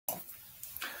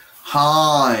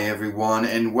Hi everyone,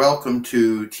 and welcome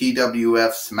to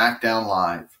TWF Smackdown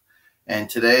Live. And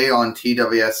today on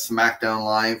TWF Smackdown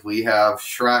Live, we have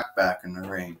Shrek back in the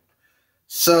ring.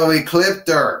 So,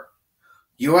 Ecliptor,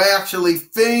 you actually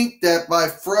think that by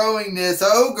throwing this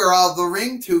ogre out of the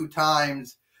ring 2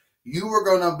 times, you were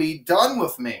going to be done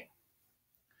with me?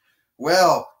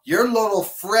 Well, your little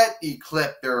threat,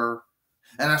 Ecliptor,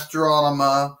 and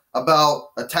Astronomer,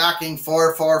 about attacking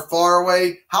far, far, far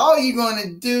away. How are you going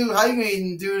to do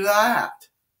that?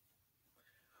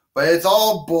 But it's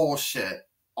all bullshit.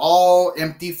 All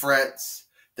empty threats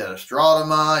that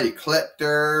Astronomer,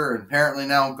 Ecliptor, and apparently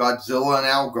now Godzilla and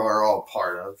Algar are all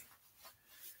part of.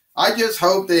 I just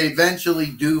hope they eventually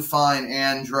do find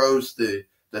Andros, the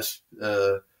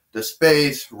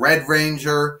space Red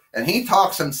Ranger, and he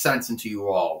talks some sense into you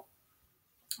all.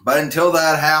 But until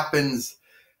that happens,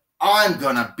 I'm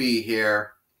gonna be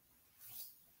here.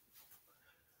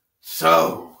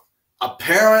 So,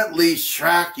 apparently,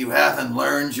 Shrek, you haven't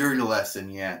learned your lesson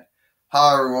yet.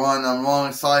 Hi everyone, I'm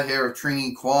alongside here with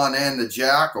Trini Kwan and the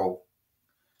Jackal.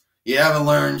 You haven't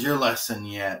learned your lesson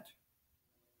yet.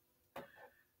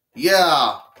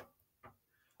 Yeah,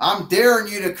 I'm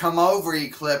daring you to come over,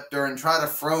 Ecliptor, and try to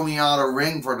throw me out of the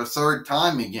ring for the 3rd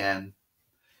time again.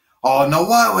 Oh, no,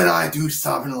 why would I do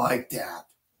something like that?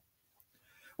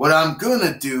 What I'm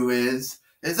gonna do is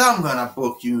I'm gonna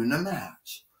book you in the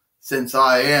match. Since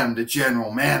I am the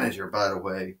general manager, by the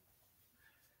way.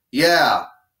 Yeah.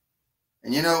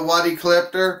 And you know what,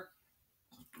 Ecliptor?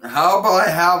 How about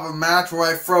I have a match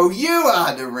where I throw you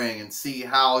out of the ring and see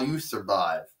how you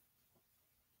survive?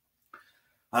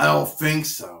 I don't think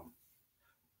so.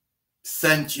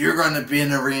 Since you're gonna be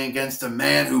in the ring against a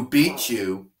man who beat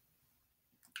you,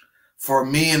 for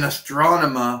me and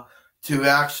Astronomer to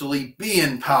actually be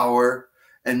in power,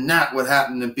 and that would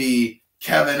happen to be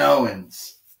Kevin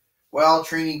Owens. Well,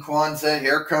 Trini Kwan said,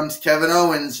 here comes Kevin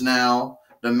Owens now,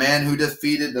 the man who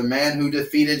defeated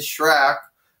Shrek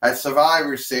at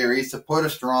Survivor Series to put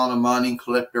Astronomer and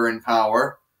Ecliptor in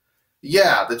power.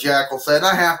 Yeah, the Jackal said,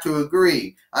 I have to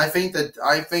agree. I think that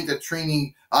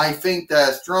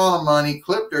Astronomer and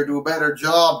Ecliptor do a better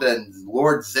job than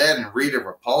Lord Zed and Rita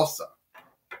Repulsa.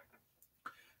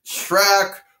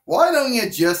 Shrek, why don't you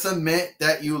just admit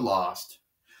that you lost?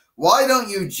 Why don't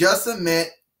you just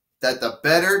admit that the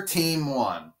better team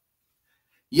won?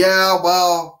 Yeah,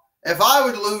 well, if I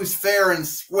would lose fair and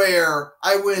square,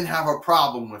 I wouldn't have a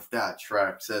problem with that,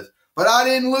 Shrek says. But I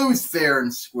didn't lose fair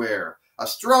and square.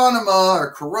 Astronomer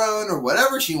or Corone or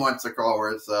whatever she wants to call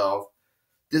herself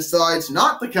decides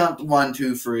not to count to 1,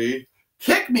 2, 3,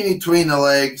 kick me between the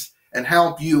legs, and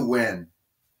help you win.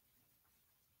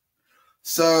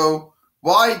 So,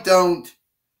 why don't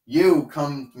you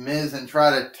come, Miz, and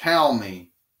try to tell me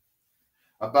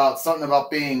about something about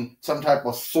being some type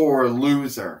of sore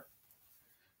loser?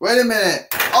 Wait a minute.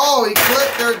 Oh,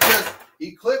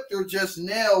 Ecliptor just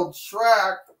nailed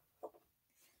Shrek.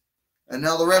 And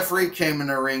now the referee came in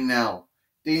the ring now.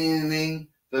 Ding, ding,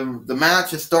 ding. The match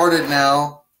has started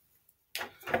now.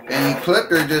 And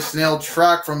Ecliptor just nailed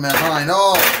Shrek from behind.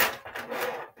 Oh!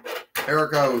 Here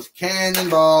it goes.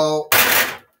 Cannonball.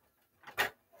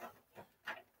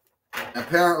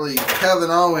 Apparently,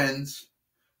 Kevin Owens,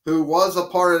 who was a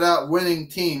part of that winning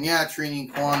team, yeah,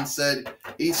 Trini Kwan said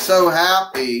he's so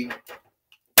happy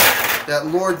that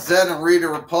Lord Zed and Rita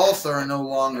Repulsa are no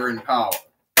longer in power.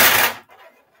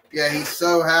 Yeah, he's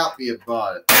so happy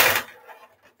about it.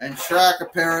 And Shrek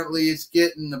apparently is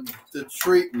getting the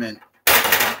treatment.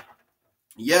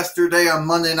 Yesterday on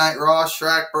Monday Night Raw,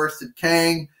 Shrek bursted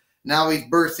Kane. Now he's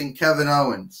bursting Kevin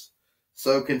Owens.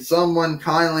 So can someone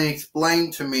kindly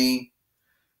explain to me?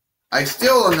 I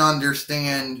still don't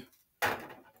understand.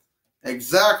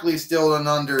 Still don't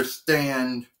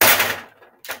understand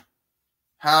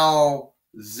how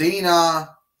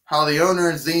the owner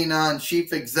of Xena and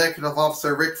Chief Executive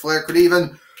Officer Ric Flair could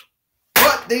even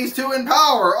put these 2 in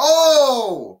power.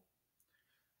 Oh!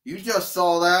 You just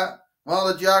saw that. Well,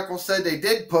 the Jackal said they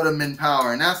did put him in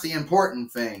power, and that's the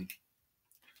important thing.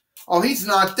 Oh, he's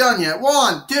not done yet.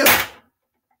 1, 2.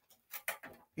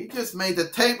 He just made the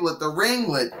tape let the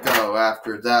ringlet go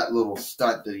after that little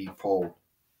stunt that he pulled.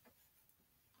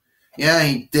 Yeah,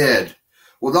 he did.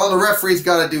 Well, now the referee's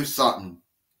got to do something.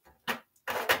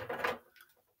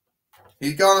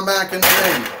 He's got him back in the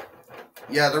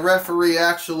ring. Yeah, the referee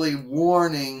actually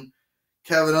warning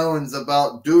Kevin Owens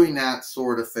about doing that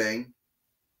sort of thing.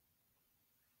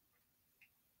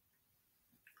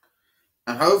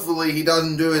 And hopefully he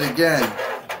doesn't do it again.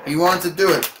 He wants to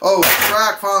do it. Oh,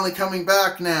 Shrek finally coming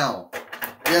back now.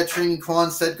 Yeah, Trini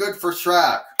Kwan said, good for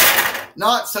Shrek.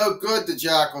 Not so good, the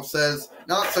Jackal says.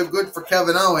 not so good for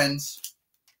Kevin Owens.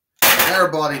 Air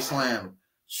body slam.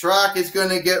 Shrek is going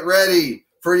to get ready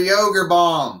for the Ogre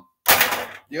Bomb.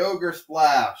 The Ogre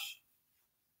Splash.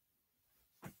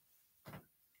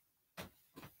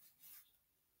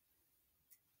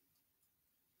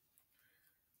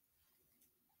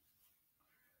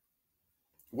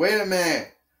 Wait a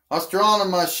minute.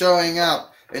 Astronoma's showing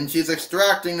up, and she's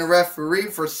extracting the referee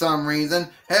for some reason.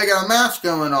 Hey, I got a match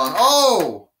going on.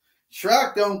 Oh!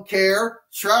 Shrek don't care.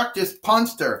 Shrek just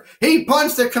punched her. He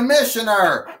punched the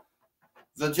commissioner,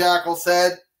 the Jackal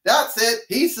said. That's it.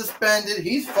 He's suspended.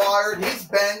 He's fired. He's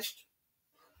benched.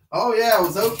 Oh, yeah, it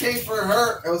was okay for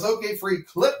her. It was okay for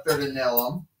Ecliptor to nail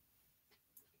him.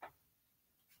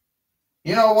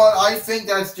 You know what? I think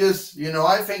that's just,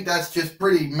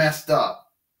 pretty messed up.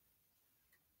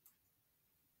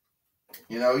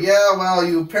 Yeah, well,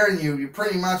 you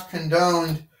pretty much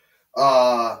condoned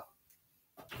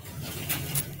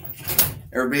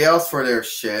everybody else for their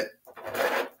shit.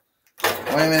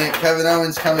 Wait a minute, Kevin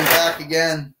Owens coming back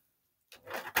again.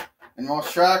 And while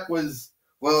Shrek was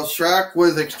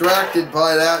extracted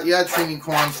by that, yeah, Trini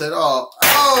Kwan said,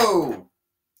 oh!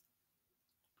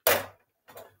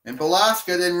 And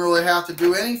Belasca didn't really have to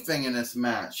do anything in this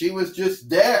match. She was just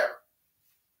there.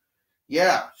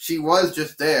 Yeah, she was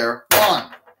just there.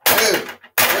 1, 2,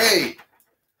 3.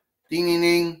 Ding, ding,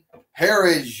 ding. Here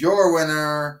is your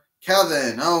winner,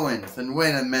 Kevin Owens. And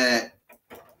wait a minute.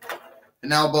 And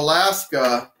now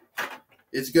Belasca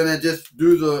is going to just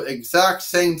do the exact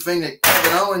same thing that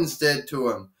Kevin Owens did to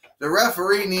him. The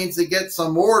referee needs to get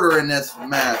some order in this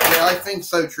match. Yeah, I think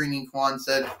so, Trini Kwan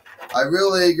said. I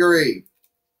really agree.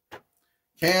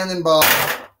 Cannonball.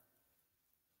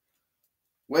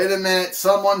 Wait a minute,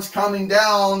 someone's coming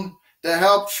down to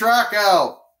help Shrek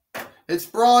out. It's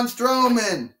Braun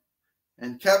Strowman.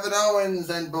 And Kevin Owens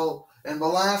and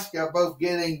Belasca both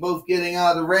getting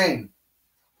out of the ring.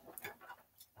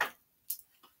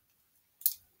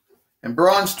 And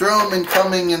Braun Strowman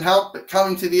coming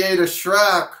to the aid of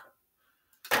Shrek,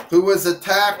 who was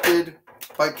attacked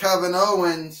by Kevin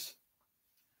Owens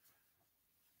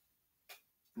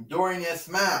during this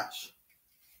match.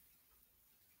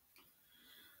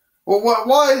 Well,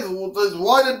 why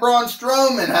did Braun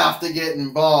Strowman have to get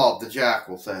involved, the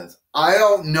Jackal says. I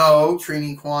don't know,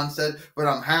 Trini Kwan said, but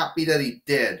I'm happy that he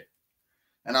did.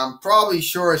 And I'm probably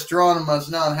sure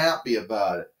Astronoma's not happy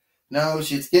about it. No,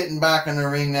 she's getting back in the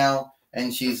ring now,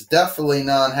 and she's definitely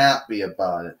not happy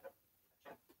about it.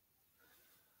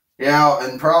 Yeah,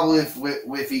 and probably if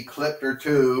Ecliptor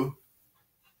too.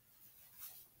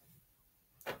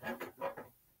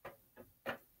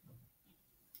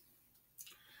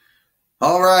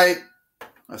 All right,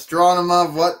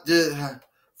 Astronema,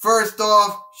 first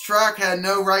off, Shrek had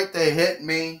no right to hit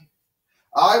me.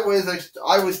 I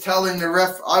was telling the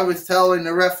referee, I was telling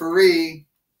the referee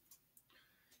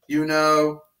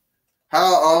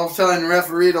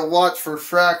to watch for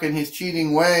Shrek and his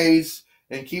cheating ways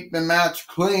and keep the match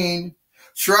clean.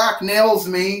 Shrek nails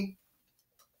me.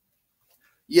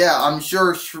 Yeah, I'm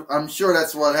sure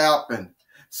that's what happened.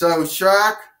 So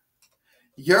Shrek,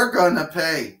 you're gonna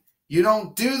pay. You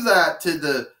don't do that to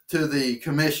the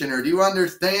commissioner. Do you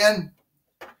understand?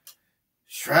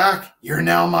 Shrek, you're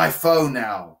now my foe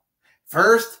now.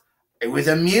 First, it was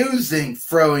amusing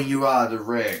throwing you out of the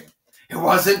ring. It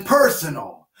wasn't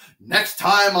personal. Next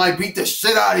time I beat the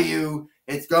shit out of you,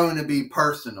 it's going to be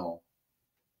personal.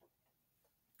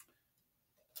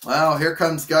 Well, here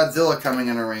comes Godzilla coming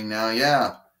in the ring now,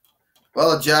 yeah.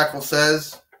 Well, the Jackal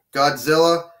says,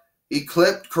 Godzilla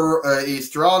eclipsed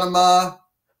Astronema,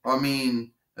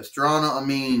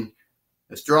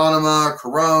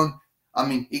 Corone,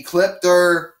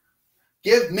 Ecliptor.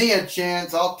 Give me a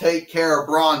chance, I'll take care of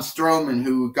Braun Strowman,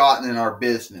 who got in our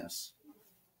business.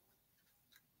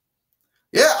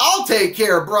 Yeah, I'll take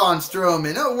care of Braun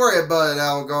Strowman. Don't worry about it,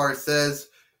 Algar says.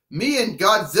 Me and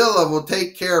Godzilla will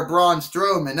take care of Braun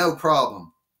Strowman, no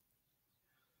problem.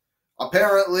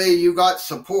 Apparently, you got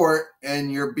support,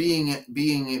 and you're being a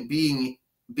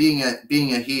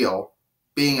heel,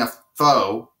 being a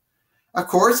foe. Of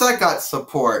course, I got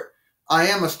support. I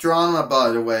am Astronema,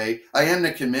 by the way. I am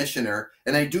the commissioner,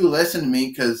 and they do listen to me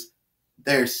because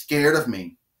they're scared of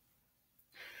me.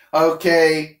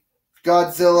 Okay,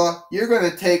 Godzilla, you're going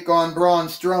to take on Braun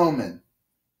Strowman.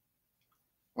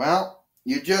 Well,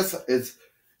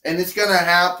 it's going to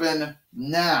happen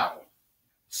now.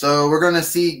 So we're going to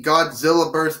see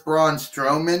Godzilla versus Braun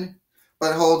Strowman.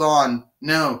 But hold on.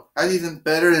 No, that's even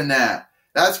better than that.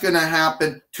 That's going to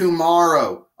happen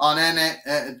tomorrow on NXT.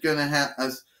 It's going to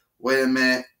happen. Wait a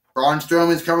minute. Braun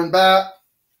Strowman's coming back.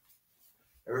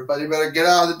 Everybody better get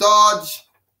out of the Dodge.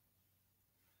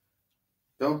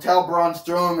 Don't tell Braun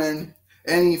Strowman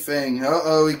anything.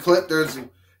 Ecliptor's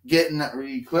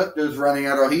running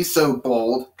out. Oh, he's so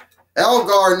bold.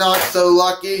 Elgar not so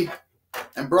lucky.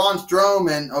 And Braun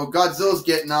Strowman, Godzilla's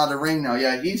getting out of the ring now.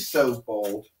 Yeah, he's so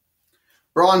bold.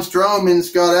 Braun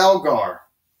Strowman's got Elgar.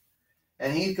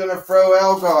 And he's going to throw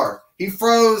Elgar. He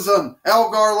throws him.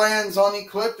 Elgar lands on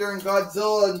Ecliptor and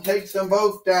Godzilla and takes them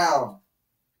both down.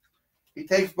 He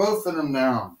takes both of them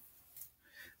down.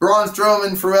 Braun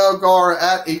Strowman threw Elgar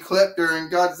at Ecliptor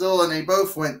and Godzilla, and they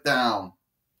both went down.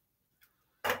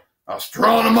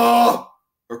 Astronema,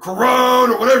 or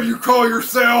Corona, or whatever you call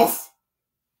yourself.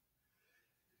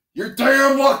 You're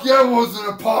damn lucky I wasn't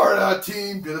a part of that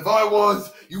team, because if I was,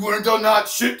 you wouldn't have done that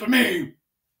shit to me.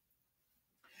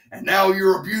 And now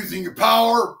you're abusing your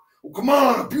power? Well, come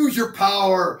on, abuse your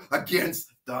power against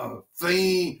the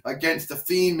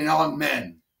female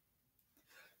men.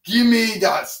 Give me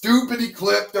that stupid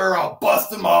Ecliptor, I'll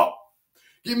bust him up.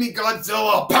 Give me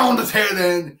Godzilla, I'll pound his head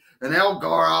in. And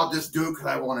Elgar, I'll just do it because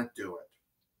I want to do it.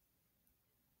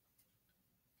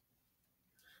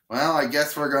 Well, I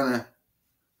guess I'm going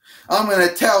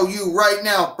to tell you right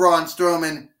now, Braun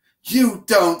Strowman, you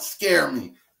don't scare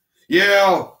me.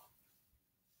 Yeah.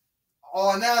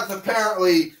 Oh, and that's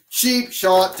apparently cheap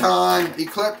shot time.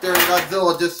 Ecliptor and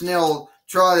Godzilla just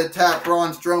try to attack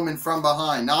Braun Strowman from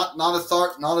behind. Not a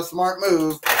smart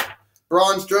move.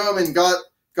 Braun Strowman got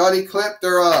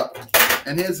Ecliptor up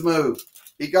in his move.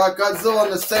 He got Godzilla on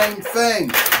the same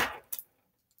thing.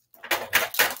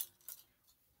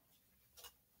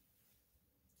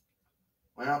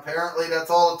 Well, apparently that's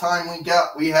all the time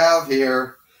we have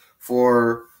here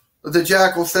for the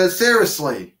Jackal says.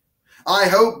 Seriously, I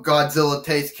hope Godzilla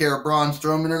takes care of Braun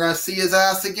Strowman. They're going to see his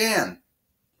ass again.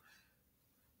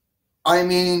 I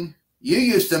mean, you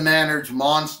used to manage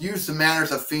monsters. You used to manage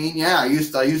a Fiend. Yeah, I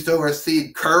used to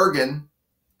oversee Kurgan.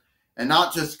 And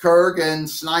not just Kurgan,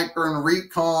 Sniper and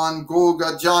Recon,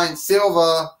 Gulga, Giant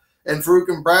Silva, and Farouk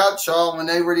and Bradshaw when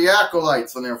they were the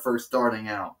Acolytes when they were first starting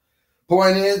out.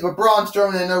 Point is, but Braun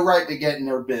Strowman had no right to get in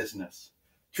their business.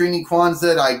 Trini Kwan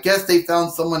said, I guess they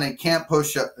found someone they can't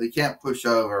push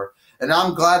over. And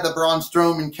I'm glad that Braun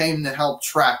Strowman came to help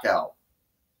track out.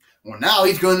 Well, now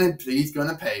he's going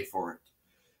to pay for it.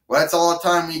 Well, that's all the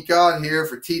time we got here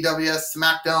for TWS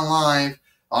SmackDown Live.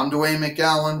 I'm Dwayne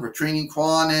McAllen, for Trini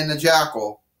Kwan and the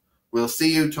Jackal. We'll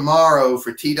see you tomorrow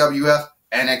for TWF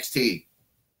NXT.